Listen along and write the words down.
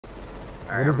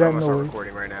Alright, What is I'm that almost on noise?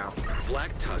 recording right now.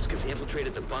 Black Tusk have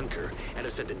infiltrated the bunker and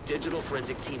have sent a digital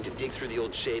forensic team to dig through the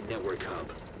old Shade network hub.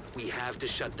 We have to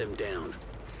shut them down.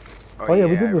 Oh yeah,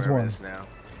 we did I this remember one. this now.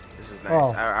 This is nice.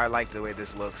 Oh. I like the way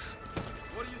this looks.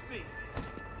 What do you see?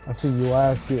 I see your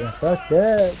ass getting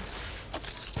infected.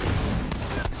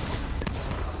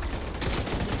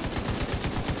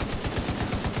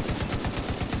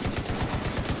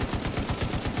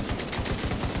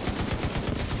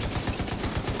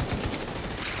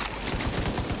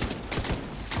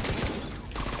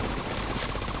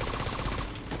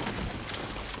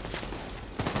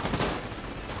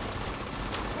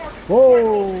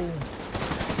 Whoa!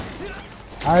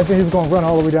 I didn't think he was gonna run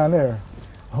all the way down there.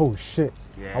 Oh shit!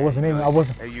 Yeah, I wasn't aiming. I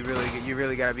wasn't. You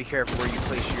really gotta be careful where you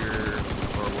place your,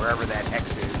 or wherever that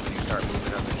X is when you start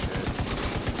moving up and shit.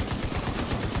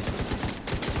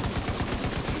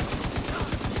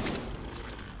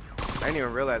 I didn't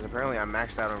even realize. Apparently, I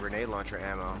maxed out on grenade launcher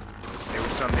ammo. There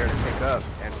was some there to pick up,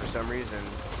 and for some reason,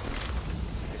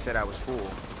 they said I was full.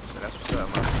 So that's what's up.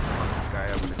 I'm gonna fuck this guy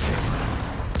up with a tape.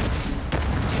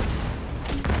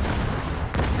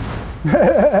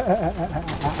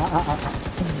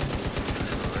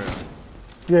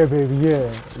 Yeah, baby,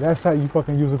 yeah. That's how you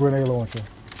fucking use a grenade launcher.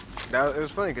 Now, it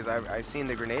was funny because I seen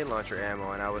the grenade launcher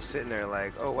ammo and I was sitting there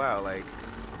like, oh wow, like,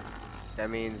 that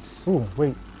means... Ooh,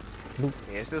 wait.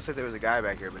 Yeah, it still said there was a guy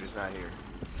back here, but it's not here.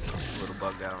 It's a little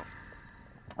bugged out.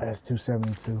 That's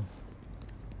 272.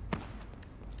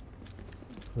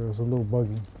 It was a little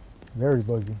buggy. Very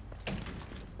buggy.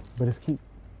 But it's keep...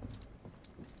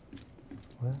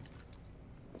 What?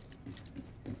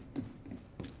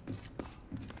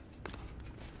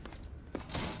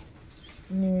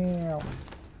 Yeah.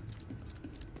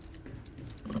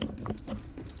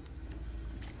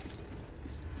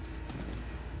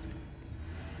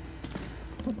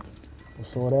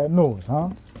 What's all that noise, huh?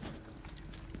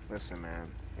 Listen, man,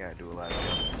 you gotta do a lot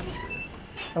of jumping.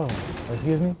 Oh,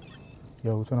 excuse me?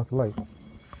 Yo, turn off the light.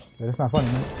 Yeah, that's not funny,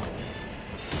 man.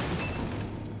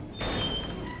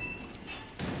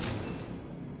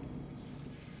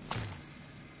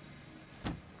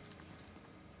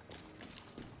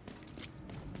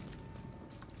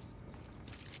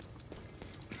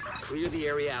 Clear the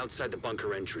area outside the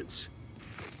bunker entrance.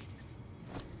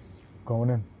 Going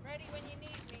in. Ready when you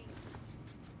need me.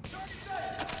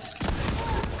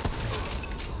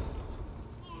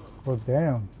 Oh,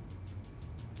 damn.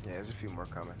 Yeah, there's a few more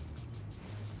coming.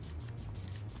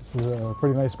 This is a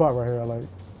pretty nice spot right here, I like.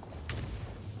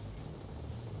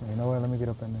 You know what, let me get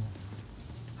up in there.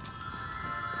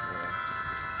 Yeah.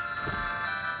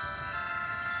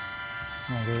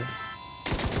 Oh, dude.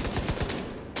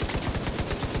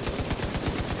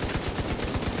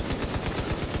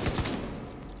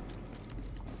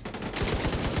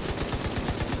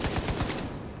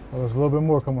 Oh, there's a little bit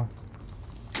more coming.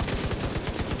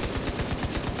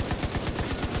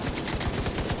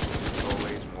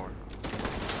 Always more.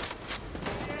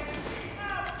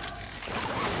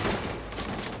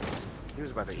 He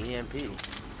was about to EMP.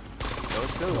 So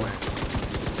it's still went.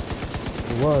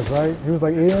 He was, right? He was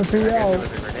like EMP I guess it out.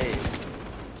 was a grenade.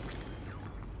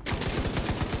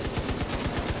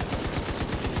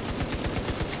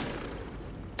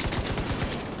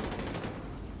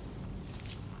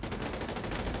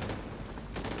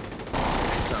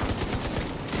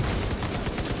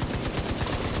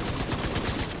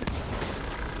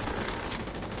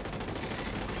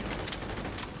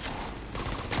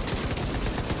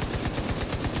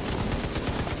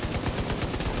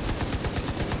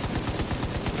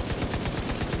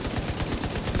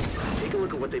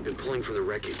 Look at what they've been pulling from the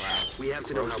wreckage. Wow. We have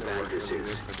to know how bad this Really is.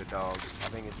 good for the dogs. I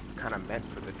think it's kind of meant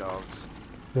for the dogs.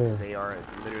 Yeah. They are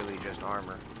literally just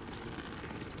armor.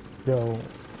 Yo,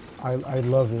 I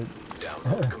love it.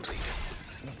 Download complete.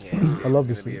 Yeah, I love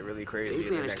this It's gonna be shit. really crazy They've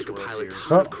in the managed to next World compile a Series.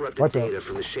 ton of Oh, corrupted watch out. data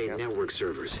from the Shade Yep. network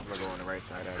servers. I'm gonna go on the right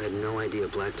side. I had no idea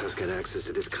Black Tusk had access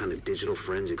to this kind of digital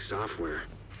forensic software.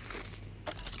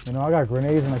 You know, I got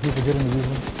grenades and I keep forgetting to use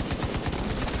them.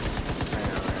 I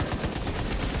know,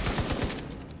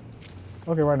 right?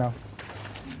 Okay, right now.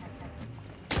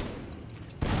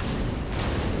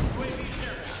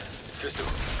 System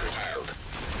curtailed.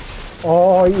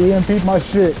 Oh, he EMP'd my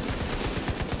shit.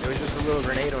 There was just a little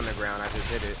grenade on the ground. I just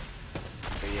hit it.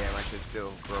 But yeah, my shit's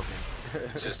still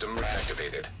broken. System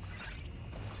reactivated.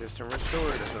 System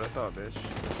restored. That's what I thought, bitch.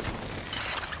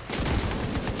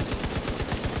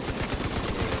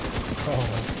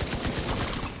 Oh.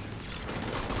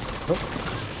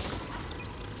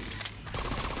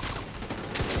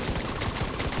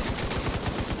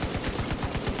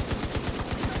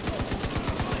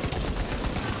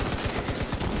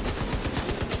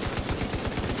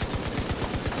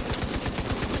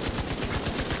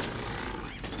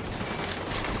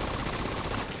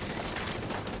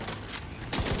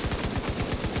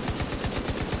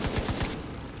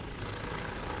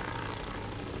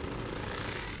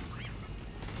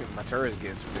 My turret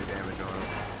gets some good damage on him,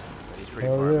 but he's pretty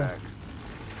Hell far yeah. back.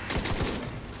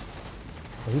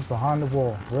 Oh, he's behind the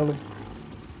wall. Really?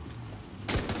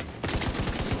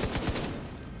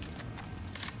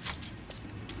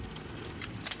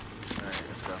 Alright,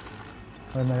 let's go.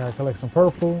 Wait a minute, I gotta collect some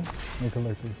purple. Let me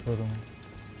collect this. Hold on.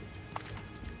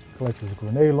 Collect this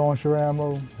grenade launcher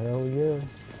ammo. Hell yeah.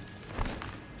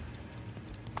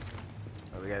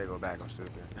 Oh, we gotta go back. I'm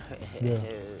stupid. Yeah.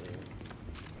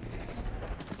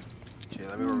 Shit,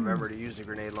 let me remember to use the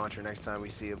grenade launcher next time we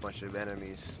see a bunch of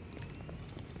enemies.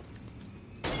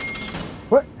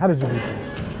 What? How did you do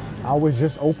that? I was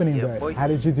just opening Yeah, that. boy. How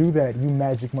did you do that, you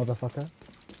magic motherfucker? I'm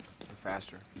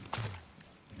faster.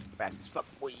 Fast as fuck,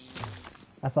 boy.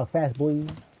 I thought fast, boy.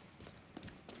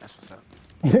 That's what's up.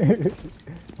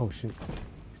 Oh shit.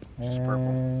 Just purple.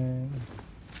 And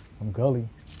I'm gully.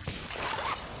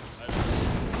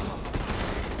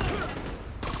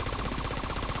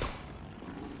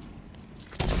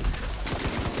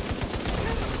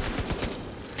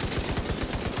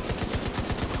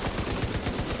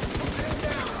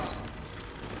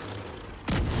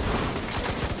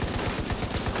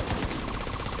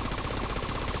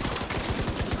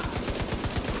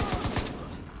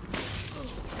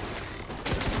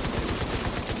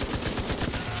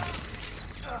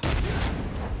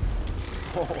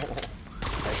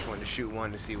 I just wanted to shoot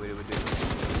one to see what it would do.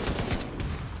 If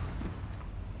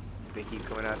they keep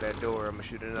coming out that door, I'm gonna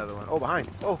shoot another one. Oh, behind!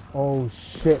 Oh! Oh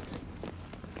shit.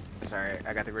 Sorry,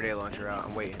 I got the grenade launcher out.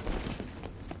 I'm waiting.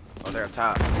 Oh, they're up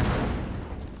top.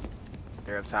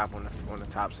 They're up top on the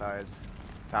top sides.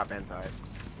 Top and side.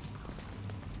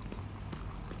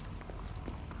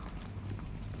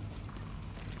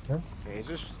 Yeah. Okay, it's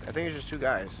just, I think it's just two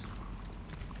guys.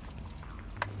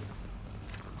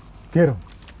 Get him.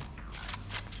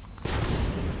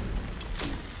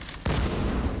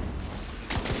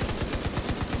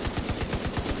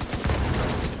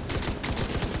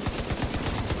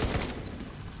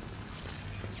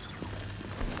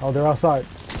 Oh, they're outside.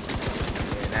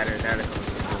 Yeah, now they're coming to the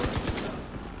door.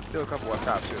 Still a couple up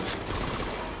top too.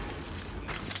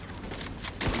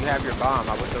 You have your bomb.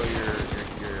 I would throw your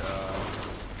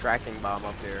tracking bomb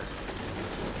up there.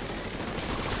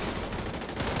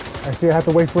 Actually, I have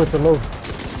to wait for it to load. Yeah.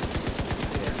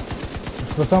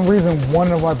 For some reason,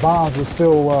 one of my bombs was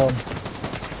still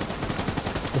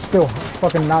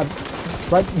fucking not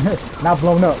not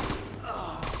blown up.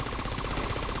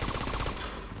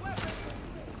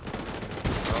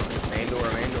 Oh, main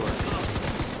door, main door.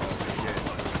 Oh, shit.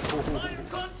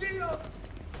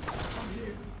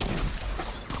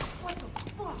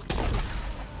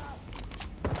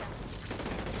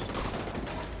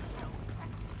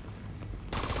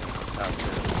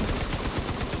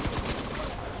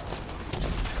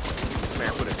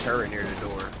 Man, put a turret near the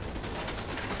door.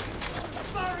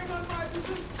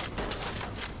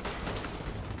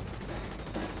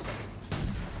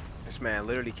 This man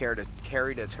literally carried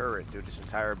a turret through this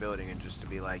entire building, and just to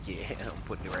be like, yeah, I'm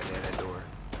putting it right there in that door.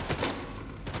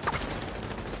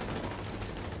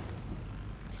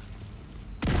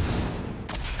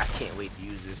 I can't wait to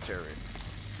use this turret.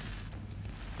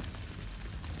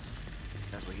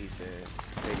 That's what he said.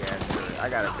 Big ass turret. I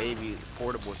got a baby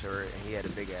portable turret, and he had a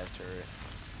big ass turret.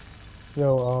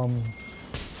 Yo,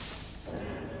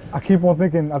 I keep on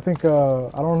thinking. I think I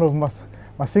don't know if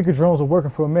my secret drones were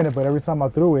working for a minute, but every time I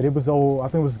threw it, it was I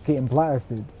think it was getting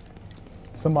blasted.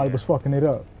 Somebody was fucking it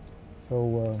up.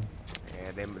 So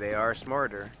Yeah, they are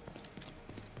smarter.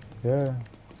 yeah.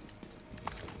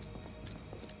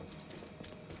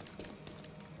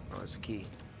 Oh, it's a key.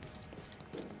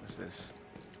 What's this?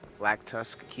 Black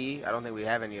TUSK key? I don't think we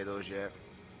have any of those yet.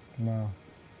 No.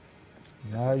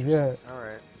 That's Not interesting. yet.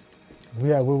 Alright. We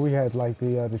had like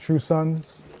the True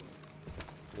Sons,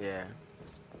 Yeah.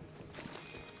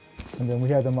 and then we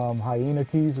had them hyena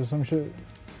keys or some shit.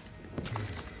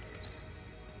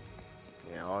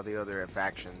 Yeah, all the other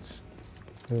factions.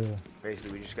 Yeah.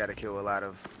 Basically, we just gotta kill a lot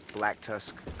of Black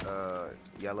TUSK,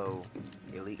 yellow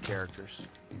elite characters.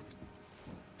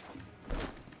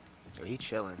 So he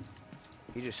chilling.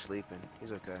 He just sleeping.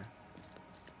 He's okay.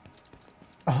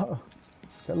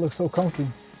 That looks so comfy.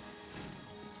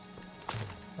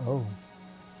 Oh.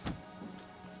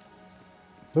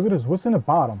 Look at this. What's in the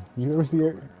bottom? You ever see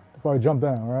it? Before I jump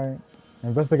down, right?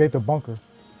 Investigate the bunker.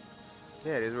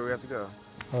 Yeah, this is where we have to go.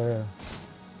 Oh yeah.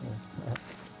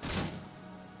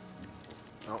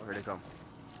 Oh, here they come.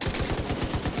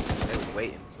 They was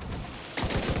waiting.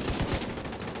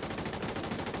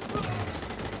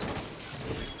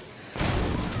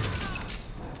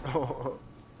 Oh.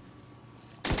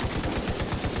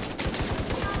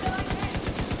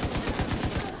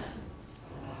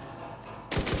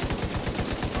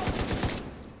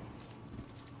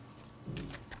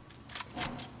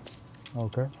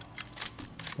 Okay.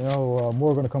 You know,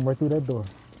 more gonna come right through that door.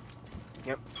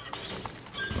 Yep.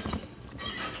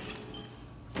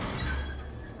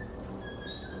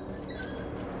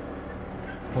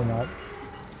 Or not.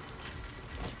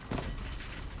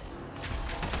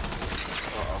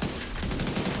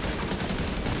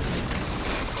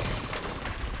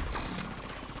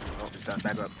 Oh, it's done.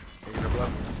 Back up. Are you gonna blow?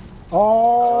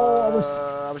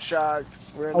 Oh, I was shocked.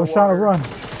 We're in I the was trying to water. run.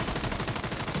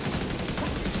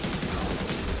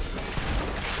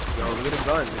 Yo, look at the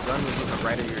gun. The gun was looking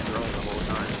right at your drone the whole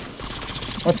time.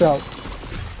 Watch out.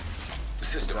 The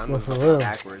gun Yeah, was for looking real.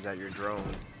 backwards at your drone.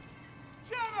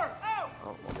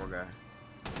 Oh, one more guy.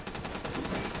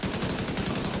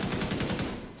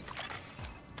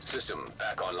 System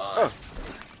back online. Oh.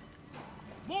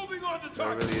 Moving on to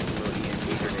So it really is a little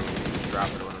EMP grenade. You just drop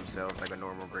it on himself like a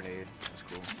normal grenade. That's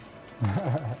cool.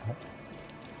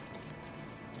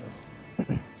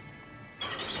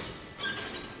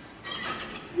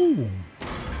 Ooh.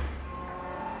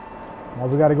 Now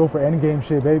we gotta go for endgame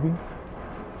shit, baby.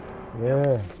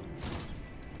 Yeah.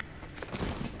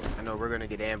 I know we're gonna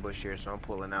get ambushed here, so I'm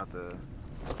pulling out the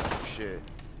shit.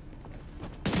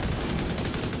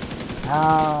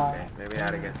 Ah, Okay, maybe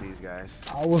not against these guys.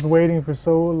 I was waiting for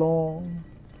so long.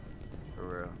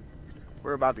 For real.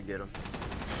 We're about to get them.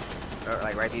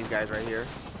 Like, right, these guys right here.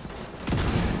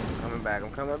 Coming back.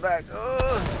 I'm coming back.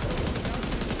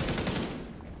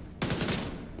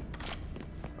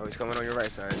 Oh, he's coming on your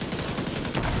right side.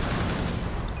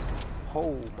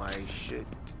 Oh my shit.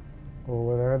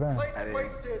 Over there then.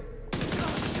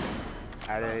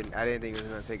 I didn't think he was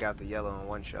gonna take out the yellow in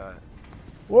one shot.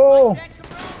 Whoa!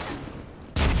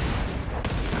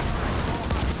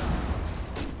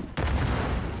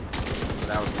 So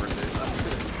that was worth it.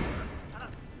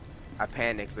 I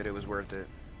panicked, but it was worth it.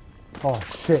 Oh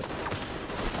shit.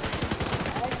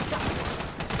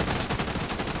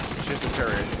 It's just a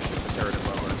turret. It's just a turret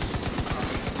above us.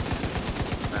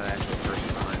 Not an actual person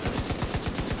behind us.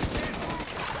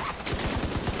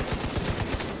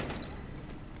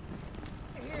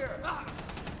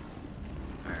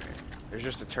 Alright. There's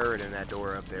just a turret in that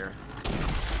door up there.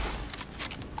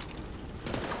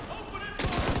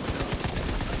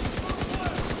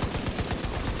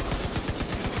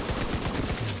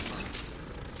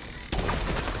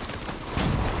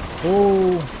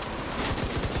 Oh.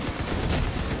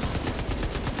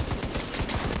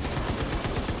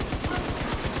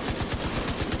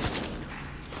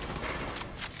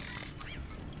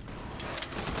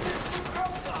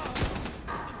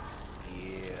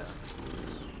 Yeah.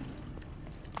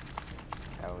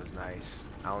 That was nice.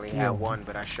 I only had one,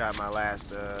 but I shot my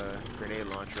last grenade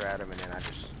launcher at him, and then I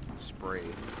just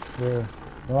sprayed. Yeah.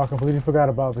 No, I completely forgot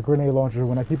about the grenade launcher.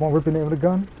 When I keep on ripping it with a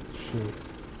gun, shit.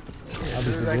 As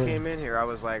soon as I came in here, I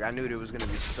was like, I knew there was gonna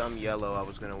be some yellow. I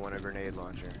was gonna want a grenade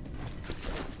launcher.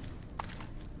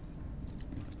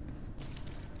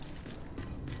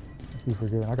 I keep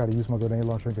forgetting. I gotta use my grenade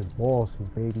launcher against bosses,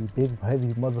 baby. Big,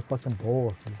 heavy motherfucking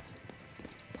bosses.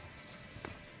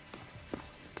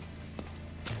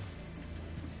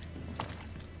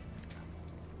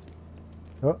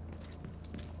 Oh.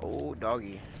 Oh,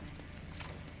 doggy.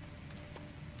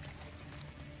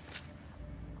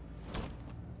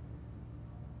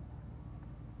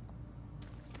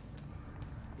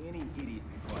 Any idiot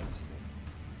can find this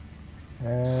thing.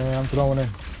 And I'm throwing in.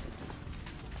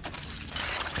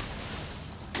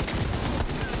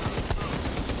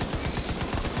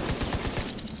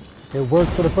 It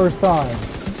worked for the first time.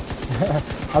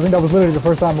 I think that was literally the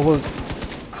first time it worked.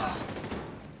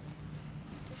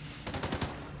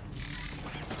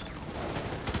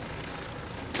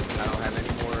 I don't have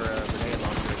any more grenade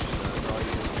launchers.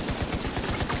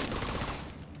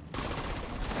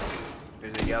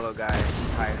 There's a yellow guy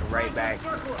hiding right back,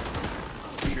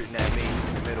 shooting at me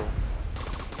in the middle.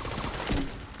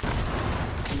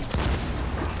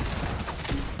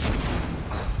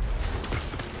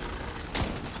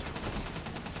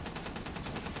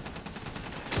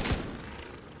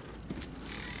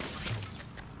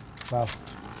 Wow.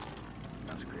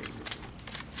 That was crazy.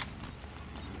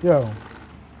 Yo,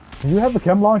 do you have a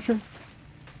chem launcher?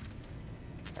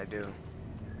 I do.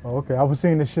 Oh, okay. I was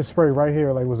seeing this shit spray right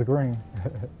here like it was a green.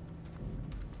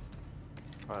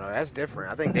 Oh no, that's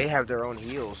different. I think they have their own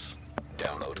heals.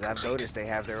 Download 'Cause I've noticed they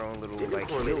have their own little They've been like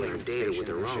correlating healing our data with stations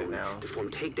their and shit own now. to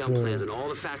form takedown plans on all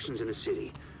the factions in the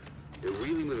city. They're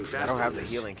really moving fast. I don't have on the this.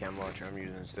 healing chem launcher.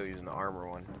 I'm still using the armor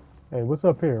one. Hey, what's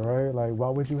up here, right? Like, why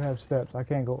would you have steps? I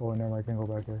can't go. Oh, never mind. I can't go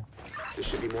back there. There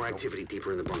should be more activity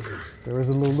deeper in the bunker. There is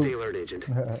a little Stay loot. alert, Agent.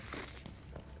 A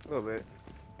little bit.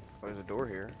 Oh, there's a door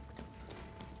here.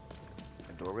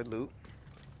 A door with loot.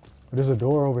 There's a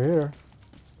door over here.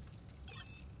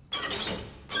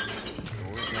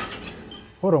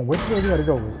 Hold on, which way we gotta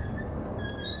go with?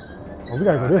 Oh, we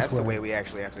gotta go this that's way. the way we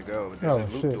actually have to go. But there's Oh, a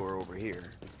loop shit. door over here.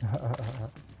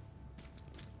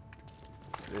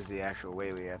 This is the actual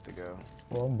way we have to go.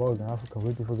 Well, I'm bugging. I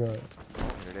completely forgot.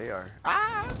 Here they are.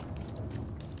 Ah!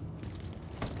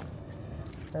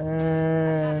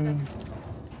 And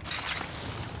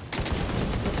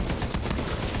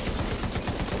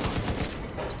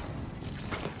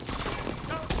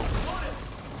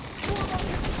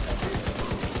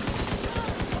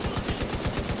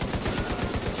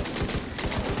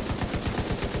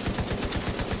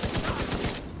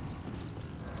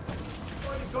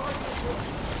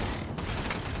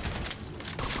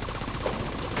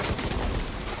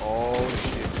Oh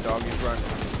shit, the dog is running.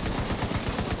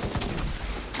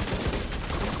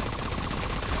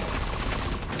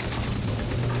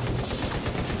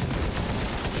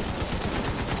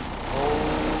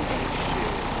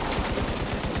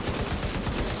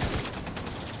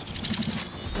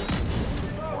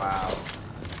 Wow.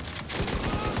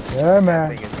 yeah, That man.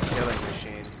 thing is a killing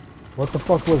machine. What the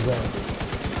fuck was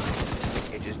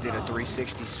that? It just did a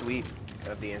 360 sweep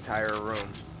of the entire room.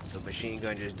 The machine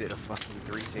gun just did a fucking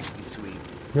 360 sweep.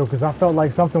 Yo, cause I felt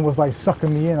like something was like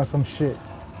sucking me in or some shit.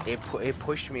 It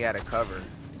pushed me out of cover.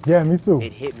 Yeah, me too.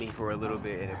 It hit me for a little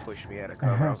bit and it pushed me out of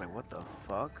cover. I was like, what the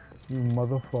fuck? You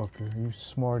motherfucker. You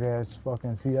smart ass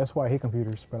fucking. See, that's why I hate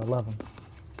computers, but I love them.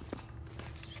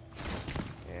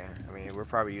 Yeah, I mean, we're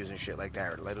probably using shit like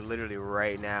that literally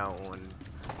right now on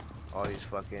all these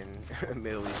fucking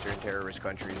Middle Eastern terrorist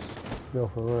countries. Yo,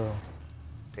 for real.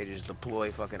 They just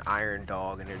deploy fucking Iron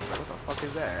Dog and they're just like, what the fuck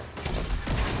is that?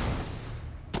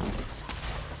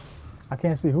 I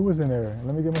can't see who was in there.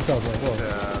 Let me get myself right. Whoa.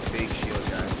 The big shield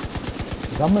guy.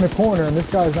 'Cause I'm in the corner and this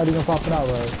guy's not even popping out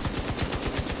right.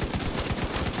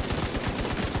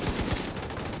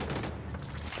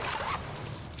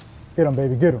 Get him,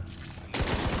 baby, get him.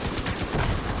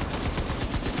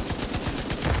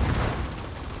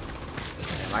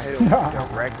 And I hit him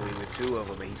directly with two of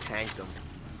them and he tanked them.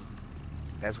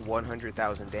 That's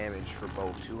 100,000 damage for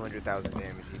both. 200,000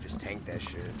 damage. He just tanked that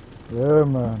shit. Yeah,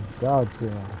 man. God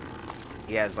damn.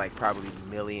 He has like probably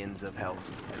millions of health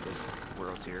at this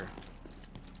world tier.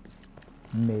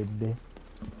 Maybe.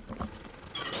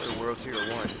 The world tier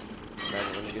 1.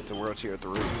 Imagine when he gets to world tier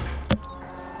 3.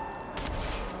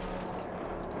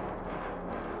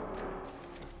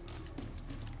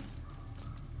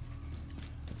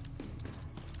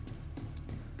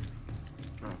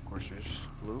 Oh, of course there's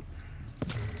loot.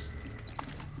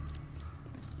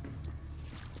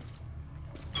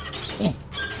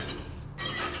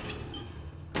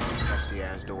 Rusty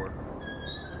ass door.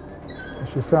 It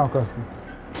should sound custom.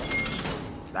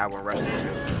 That one rusty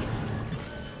too.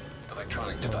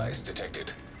 Electronic device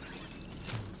detected.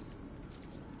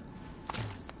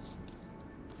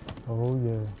 Oh,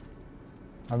 yeah.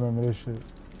 I remember this shit.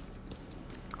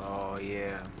 Oh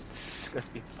yeah. It's gonna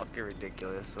be fucking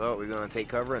ridiculous. So we're gonna take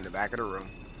cover in the back of the room.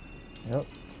 Yep.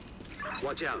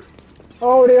 Watch out.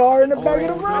 Oh, they are in the back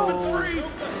of the room.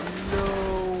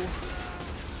 No.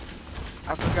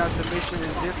 I forgot the mission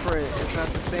is different. It's not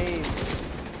the same.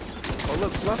 Oh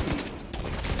look, Fluffy.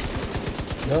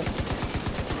 Yep.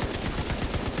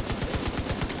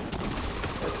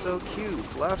 That's so cute,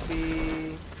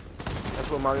 Fluffy. That's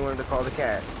what mommy wanted to call the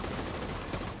cat.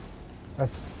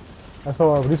 That's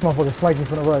all. These motherfuckers flanking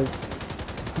from the right.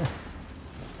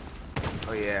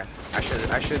 Oh yeah.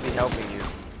 I should be helping you.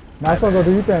 Now, so go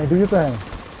do your thing. Do your thing.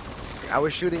 I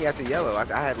was shooting at the yellow. I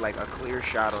had like a clear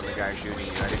shot on the guy shooting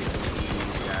you. I didn't even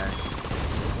see the guy.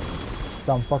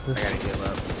 Dumb I fuckers. gotta heal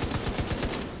up.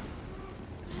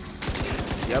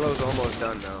 Yellow's almost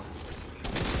done though.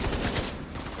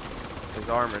 His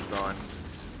armor's gone.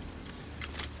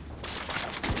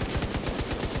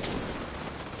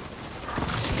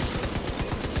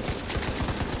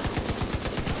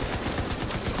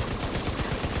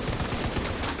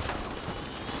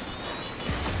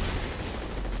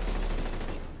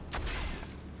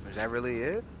 Is that really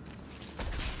it?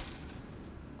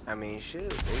 I mean, shit,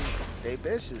 they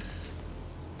bitches.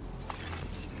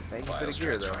 Thank you for the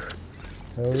gear, though.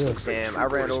 Hell yeah. Damn, I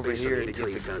ran over here to get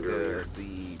we found earlier.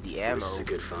 the ammo. This is a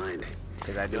good find.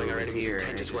 Because I knew Knowing it our was enemies' here, and it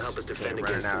intentions just will help us defend came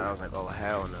running against out. them. I was like, oh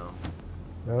hell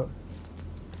no. Yep.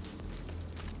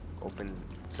 Open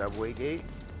subway gate.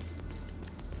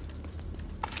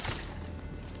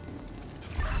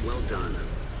 Well done.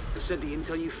 Send the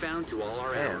intel you found to all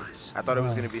our Damn. allies. I thought it was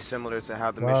Wow. gonna be similar to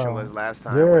how the Wow. mission was last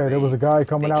time. Yeah, where there was a guy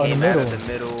coming they out in came the out middle. of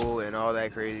the middle and all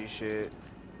that crazy shit.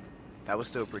 That was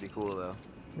still pretty cool though.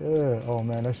 Yeah. Oh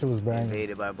man, that shit was banging.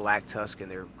 Invaded by Black Tusk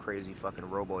and their crazy fucking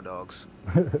robo dogs.